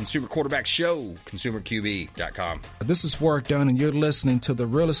dial. Consumer Quarterback Show, ConsumerQB.com. This is Warwick Dunn, and you're listening to the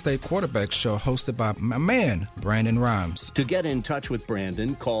Real Estate Quarterback Show hosted by my man, Brandon Rhymes. To get in touch with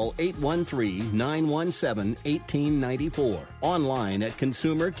Brandon, call 813-917-1894. Online at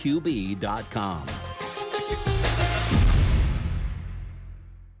ConsumerQB.com.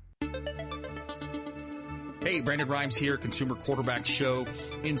 Hey, Brandon Rhymes here, Consumer Quarterback Show,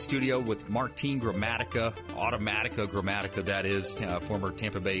 in studio with Martin Gramatica, that is, former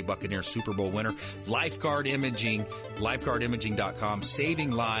Tampa Bay Buccaneers Super Bowl winner, Lifeguard Imaging, lifeguardimaging.com,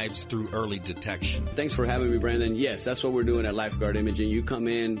 saving lives through early detection. Thanks for having me, Brandon. Yes, that's what we're doing at Lifeguard Imaging. You come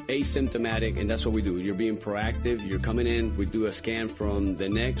in asymptomatic, and that's what we do. You're being proactive. You're coming in. We do a scan from the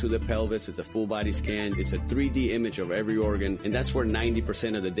neck to the pelvis. It's a full body scan. It's a 3D image of every organ, and that's where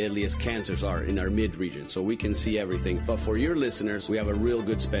 90% of the deadliest cancers are, in our mid-region. So we can see everything. But for your listeners, we have a real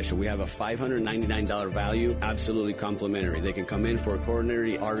good special. We have a $599 value, absolutely complimentary. They can come in for a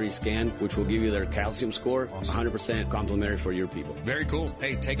coronary artery scan, which will give you their calcium score, 100% complimentary for your people. Very cool.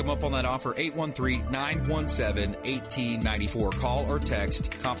 Hey, take them up on that offer, 813-917-1894. Call or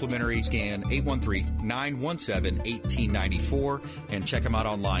text, complimentary scan, 813-917-1894, and check them out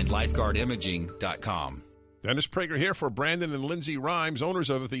online, lifeguardimaging.com. Dennis Prager here for Brandon and Lindsay Rhymes, owners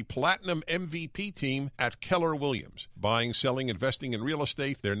of the Platinum MVP team at Keller Williams. Buying, selling, investing in real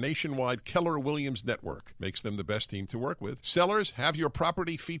estate, their nationwide Keller Williams network makes them the best team to work with. Sellers, have your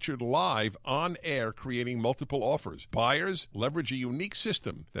property featured live on air, creating multiple offers. Buyers, leverage a unique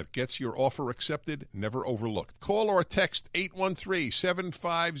system that gets your offer accepted, never overlooked. Call or text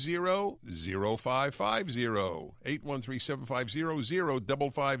 813-750-0550,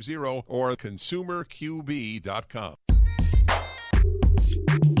 813-750-0550, or ConsumerQB.com.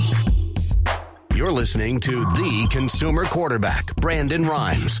 You're listening to the Consumer Quarterback, Brandon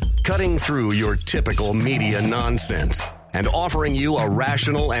Rhymes, cutting through your typical media nonsense and offering you a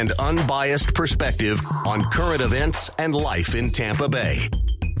rational and unbiased perspective on current events and life in Tampa Bay.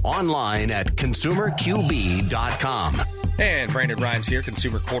 Online at ConsumerQB.com. And Brandon Rhymes here,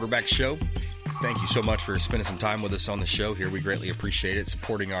 Consumer Quarterback Show. Thank you so much for spending some time with us on the show here. We greatly appreciate it.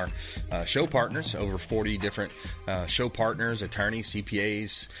 Supporting our show partners, over 40 different show partners, attorneys,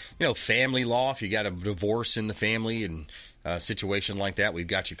 CPAs, family law. If you got a divorce in the family and situation like that, we've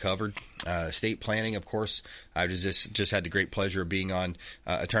got you covered. Estate planning, of course. I just had the great pleasure of being on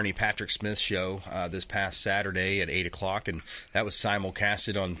Attorney Patrick Smith's show this past Saturday at 8 o'clock, and that was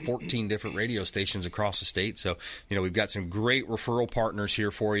simulcasted on 14 different radio stations across the state. So, we've got some great referral partners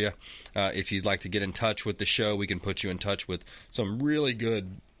here for you. If you'd like to get in touch with the show, we can put you in touch with some really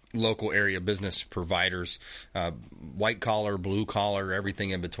good local area business providers, white collar, blue collar,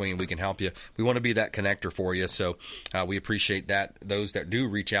 everything in between. We can help you. We want to be that connector for you. So we appreciate that, those that do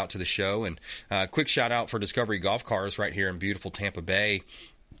reach out to the show. And quick shout out for Discovery Golf Cars right here in beautiful Tampa Bay.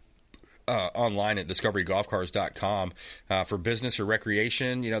 Online at discoverygolfcars.com for business or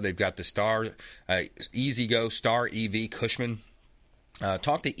recreation. They've got the Star Easy Go Star EV Cushman.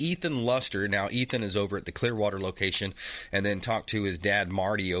 Talk to Ethan Luster. Now, Ethan is over at the Clearwater location, and then talk to his dad,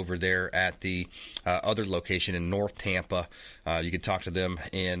 Marty, over there at the other location in North Tampa. You can talk to them,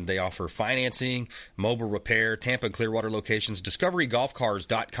 and they offer financing, mobile repair, Tampa and Clearwater locations,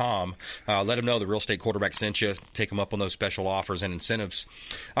 discoverygolfcars.com. Let them know the Real Estate Quarterback sent you. Take them up on those special offers and incentives.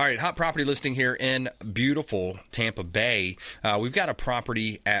 All right, hot property listing here in beautiful Tampa Bay. We've got a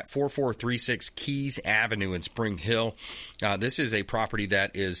property at 4436 Keys Avenue in Spring Hill. This is a property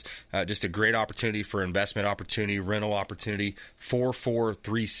that is just a great opportunity for investment opportunity, rental opportunity.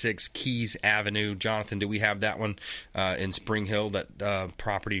 4436 Keys Avenue. Jonathan, do we have that one in Spring Hill, that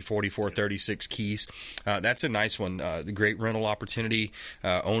property 4436 Keys? That's a nice one. The great rental opportunity,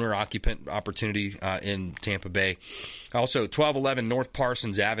 owner-occupant opportunity in Tampa Bay. Also, 1211 North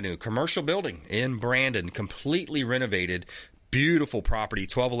Parsons Avenue, commercial building in Brandon, completely renovated. Beautiful property,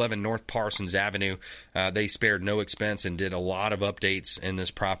 1211 North Parsons Avenue. They spared no expense and did a lot of updates in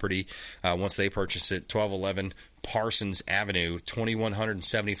this property once they purchased it. 1211 Parsons Avenue,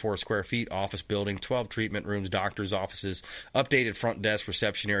 2,174 square feet, office building, 12 treatment rooms, doctor's offices, updated front desk,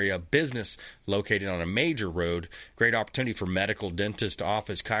 reception area, business located on a major road. Great opportunity for medical, dentist,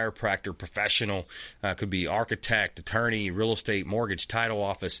 office, chiropractor, professional, could be architect, attorney, real estate, mortgage, title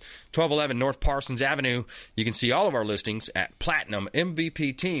office. 1211 North Parsons Avenue. You can see all of our listings at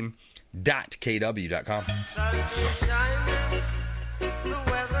platinummvpteam.kw.com.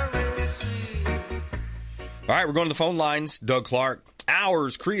 All right, we're going to the phone lines. Doug Clark,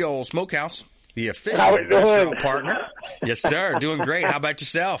 Ours Creole Smokehouse, the official restaurant partner. Yes, sir. Doing great. How about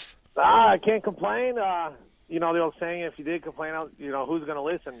yourself? I can't complain. The old saying, if you did complain, who's going to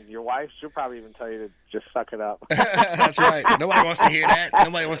listen? Your wife? She'll probably even tell you to just suck it up. That's right. Nobody wants to hear that.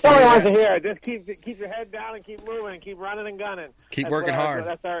 Nobody wants to hear it. Just keep your head down and keep moving and keep running and gunning. Keep working hard.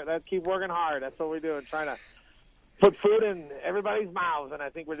 Keep working hard. That's what we do. And trying to put food in everybody's mouths, and I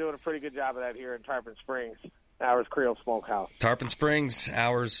think we're doing a pretty good job of that here in Tarpon Springs. Ours Creole Smokehouse. Tarpon Springs,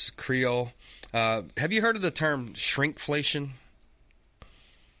 Ours Creole. Have you heard of the term shrinkflation?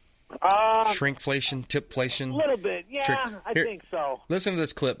 Shrinkflation, tipflation? A little bit, yeah. I think so. Listen to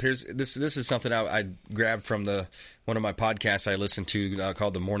this clip. This is something I grabbed from one of my podcasts I listened to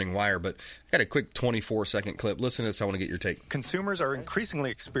called The Morning Wire, but I got a quick 24-second clip. Listen to this. I want to get your take. Consumers are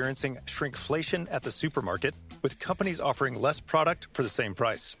increasingly experiencing shrinkflation at the supermarket, with companies offering less product for the same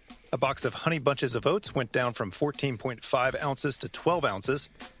price. A box of Honey Bunches of Oats went down from 14.5 ounces to 12 ounces.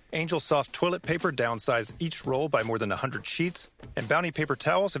 Angel Soft toilet paper downsized each roll by more than 100 sheets. And Bounty paper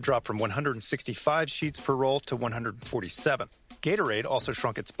towels have dropped from 165 sheets per roll to 147. Gatorade also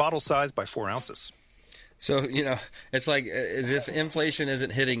shrunk its bottle size by 4 ounces. So, it's like as if inflation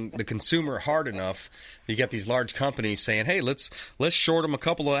isn't hitting the consumer hard enough. You got these large companies saying, hey, let's short them a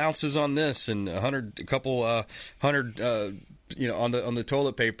couple of ounces on this and on the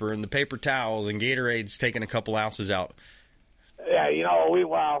toilet paper and the paper towels, and Gatorade's taking a couple ounces out. Yeah,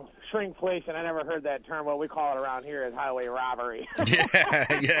 shrinkflation, I never heard that term. What we call it around here is highway robbery.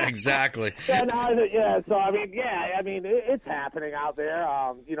 yeah, exactly. It's happening out there.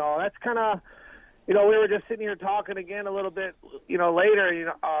 That's kind of, we were just sitting here talking again a little bit,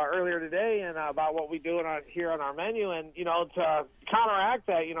 later, earlier today, and about what we do here on our menu, and to counteract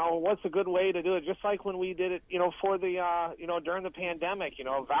that, what's a good way to do it? Just like when we did it, for the, during the pandemic,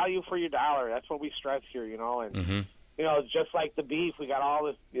 value for your dollar. That's what we stress here, and. Mm-hmm. Just like the beef, we got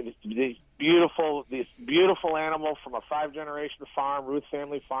all this beautiful animal from a 5-generation farm, Ruth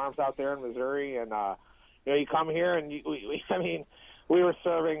Family Farms out there in Missouri, and you come here and we were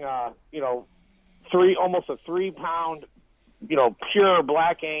serving almost a 3-pound pure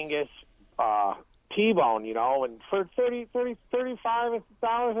black Angus T-bone, and for $35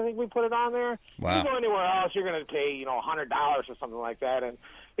 I think we put it on there. Wow. You go anywhere else, you're going to pay, $100 or something like that. And,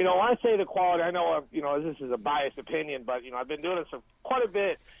 when I say the quality, I know, this is a biased opinion, but, I've been doing this for quite a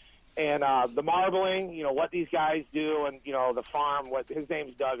bit. And the marbling, what these guys do, and, the farm, his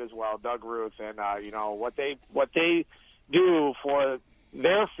name's Doug as well, Doug Ruth, and, what they do for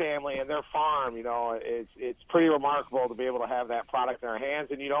their family and their farm, it's pretty remarkable to be able to have that product in our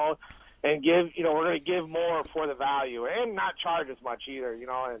hands, and, and give, we're going to give more for the value and not charge as much either,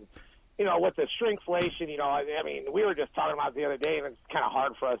 and, with the shrinkflation, I mean, we were just talking about it the other day, and it's kind of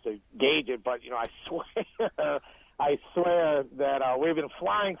hard for us to gauge it, but, I swear that we've been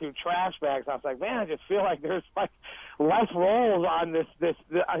flying through trash bags. I was like, man, I just feel like there's like less rolls on this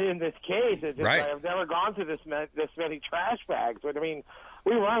in this case. It's just, right. I've never gone through this many trash bags. But I mean,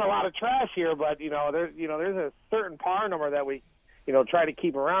 we run a lot of trash here, but there's a certain par number that we try to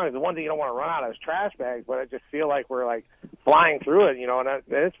keep around. The one thing you don't want to run out of is trash bags. But I just feel like we're like flying through it, and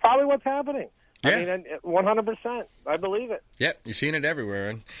it's probably what's happening. Yeah. I mean, 100%. I believe it. Yep, you're seeing it everywhere.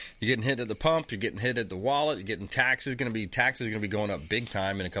 And you're getting hit at the pump. You're getting hit at the wallet. You're getting taxes. Going to be going up big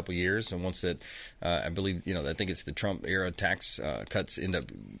time in a couple of years. And once that, I believe, I think it's the Trump era tax cuts end up,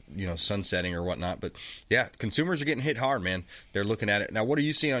 sunsetting or whatnot. But yeah, consumers are getting hit hard, man. They're looking at it now. What are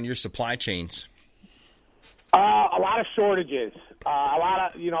you seeing on your supply chains? A lot of shortages. A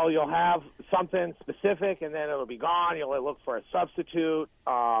lot of, you'll have something specific and then it'll be gone. You'll look for a substitute.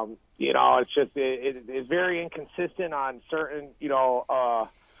 It's just, it's very inconsistent on certain,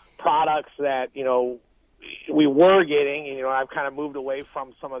 products that, we were getting. I've kind of moved away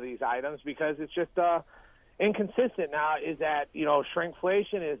from some of these items because it's just inconsistent. Now, is that,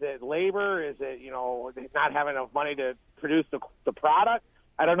 shrinkflation? Is it labor? Is it, not having enough money to produce the product?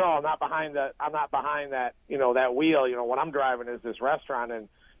 I don't know. I'm not behind that, that wheel. What I'm driving is this restaurant, and,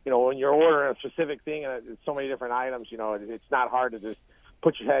 when you're ordering a specific thing and it's so many different items, it's not hard to just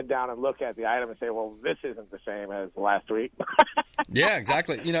put your head down and look at the item and say, well, this isn't the same as last week. Yeah,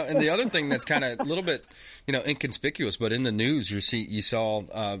 exactly. And the other thing that's kind of a little bit, inconspicuous, but in the news, you saw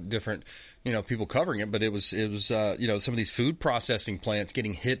different, people covering it, but it was some of these food processing plants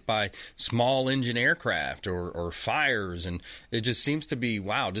getting hit by small engine aircraft or fires, and it just seems to be,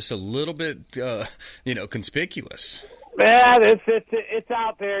 just a little bit, conspicuous. Yeah, it's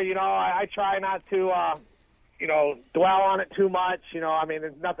out there. I try not to, dwell on it too much. I mean,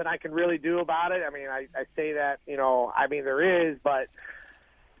 there's nothing I can really do about it. I mean, I say that, there is, but,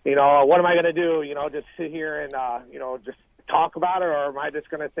 what am I going to do? Just sit here and, just talk about it, or am I just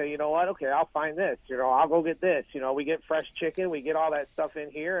going to say, you know what, okay, I'll find this, I'll go get this. We get fresh chicken, we get all that stuff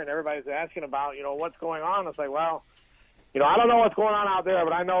in here, and everybody's asking about, what's going on. It's like, well, I don't know what's going on out there,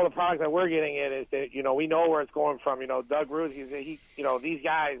 but I know the product that we're getting in is that, we know where it's going from. Doug Ruth, he these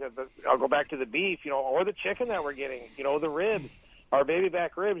guys, I'll go back to the beef, or the chicken that we're getting, the ribs, our baby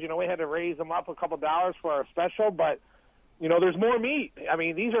back ribs, we had to raise them up a couple dollars for our special, but, there's more meat. I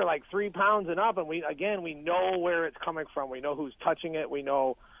mean, these are like 3 pounds and up, and we know where it's coming from. We know who's touching it. We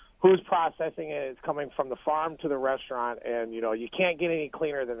know who's processing it. It's coming from the farm to the restaurant, and, you can't get any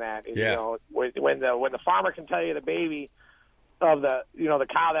cleaner than that. Yeah. When the farmer can tell you the baby of the the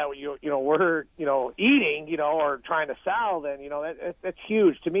cow that we're eating or trying to sell, then that's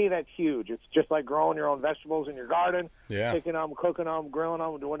huge. To me, that's huge. It's just like growing your own vegetables in your garden, picking them, cooking them, grilling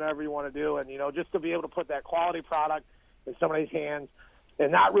them, doing whatever you want to do, and just to be able to put that quality product in somebody's hands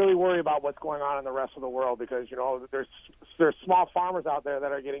and not really worry about what's going on in the rest of the world, because there's small farmers out there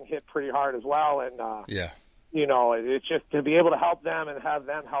that are getting hit pretty hard as well, and it's just to be able to help them and have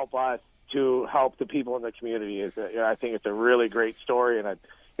them help us to help the people in the community I think it's a really great story, and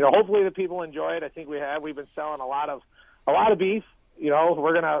hopefully the people enjoy it. I think we've been selling a lot of beef.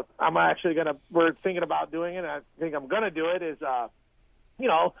 We're thinking about doing it, and I think I'm gonna do it.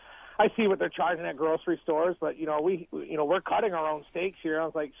 I see what they're charging at grocery stores, but we're cutting our own steaks here. I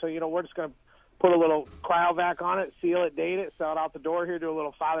was like, so we're just gonna put a little cryovac on it, seal it, date it, sell it out the door here, do a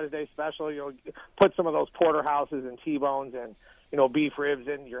little Father's Day special. Put some of those porterhouses and T-bones and beef ribs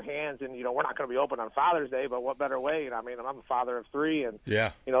in your hands, and we're not going to be open on Father's Day, but what better way? I mean, I'm a father of 3, and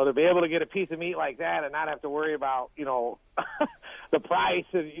to be able to get a piece of meat like that and not have to worry about the price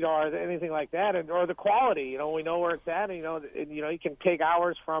or anything like that, or the quality. We know where it's at, and you can take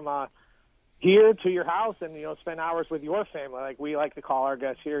hours from here to your house and spend hours with your family, like we like to call our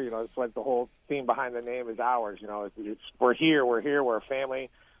guests here. It's like the whole theme behind the name is ours. We're here, we're a family.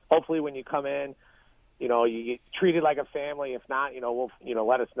 Hopefully, when you come in, you get treated like a family. If not, we'll,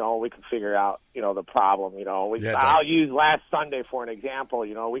 let us know. We can figure out, the problem. I'll use last Sunday for an example.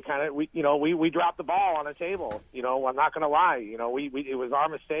 We dropped the ball on a table. I'm not going to lie. It was our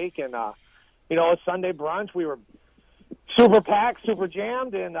mistake, and Sunday brunch. We were super packed, super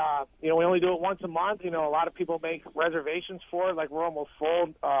jammed, and, we only do it once a month. A lot of people make reservations for it. Like, we're almost full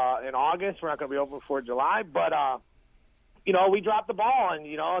in August. We're not going to be open before July. But, we dropped the ball, and,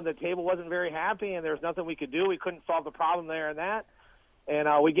 the table wasn't very happy, and there was nothing we could do. We couldn't solve the problem there and that. And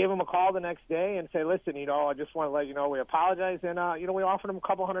we gave them a call the next day and say, listen, I just want to let you know we apologize. And, we offered them a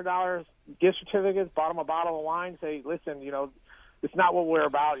couple $100 gift certificates, bought them a bottle of wine, say, listen, it's not what we're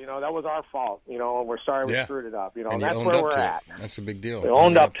about. That was our fault. And we're sorry we screwed it up. And that's where we're at. That's a big deal. We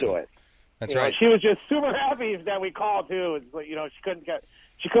owned up to it. That's right. She was just super happy that we called too.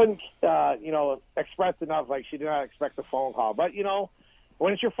 She couldn't express enough. Like, she did not expect the phone call. But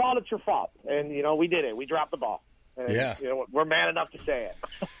when it's your fault, it's your fault. And we did it. We dropped the ball. And, we're man enough to say it.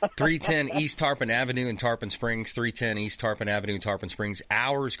 310 East Tarpon Avenue in Tarpon Springs, 310 East Tarpon Avenue in Tarpon Springs.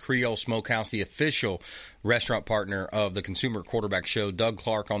 Hours Creole Smokehouse, the official restaurant partner of the Consumer Quarterback Show. Doug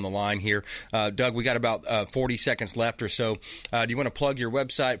Clark on the line here. Doug, we got about 40 seconds left or so. Do you want to plug your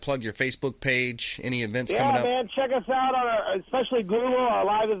website, plug your Facebook page, any events coming up? Yeah, man, check us out on especially Google, our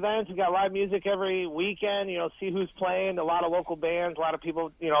live events. We got live music every weekend. See who's playing. A lot of local bands, a lot of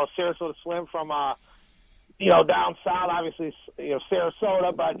people. Sarasota Slim from down south, obviously,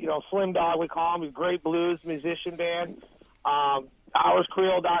 Sarasota, but, Slim Dog, we call him. He's a great blues musician band.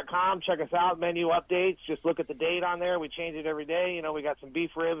 HoursCreole.com. Check us out. Menu updates. Just look at the date on there. We change it every day. We got some beef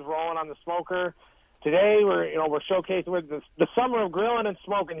ribs rolling on the smoker. Today, we're showcasing with the summer of grilling and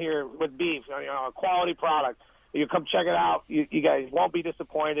smoking here with beef, a quality product. You come check it out. You guys won't be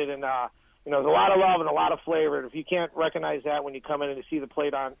disappointed. And, there's a lot of love and a lot of flavor. And if you can't recognize that when you come in and you see the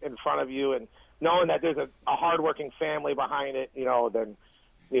plate in front of you and knowing that there's a hardworking family behind it, then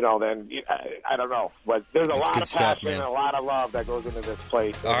I don't know. But there's a lot of passion and a lot of love that goes into this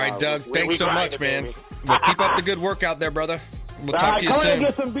plate. All right, Doug, thanks so much, man. Well, keep up the good work out there, brother. We'll talk to you soon. Come and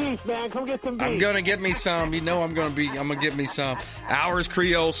get some beef, man. Come get some beef. I'm gonna get me some. I'm gonna get me some. Hours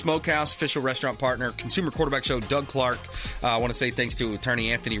Creole Smokehouse, official restaurant partner, Consumer Quarterback Show. Doug Clark. I want to say thanks to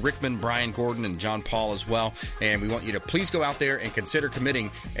Attorney Anthony Rickman, Brian Gordon, and John Paul as well. And we want you to please go out there and consider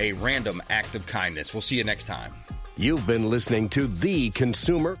committing a random act of kindness. We'll see you next time. You've been listening to The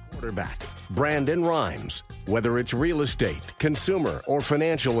Consumer Quarterback, Brandon Rhymes. Whether it's real estate, consumer, or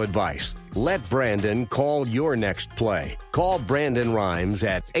financial advice, let Brandon call your next play. Call Brandon Rhymes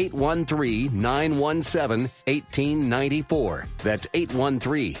at 813-917-1894. That's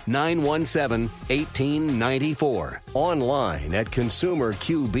 813-917-1894. Online at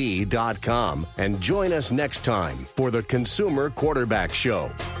consumerqb.com. And join us next time for the Consumer Quarterback Show.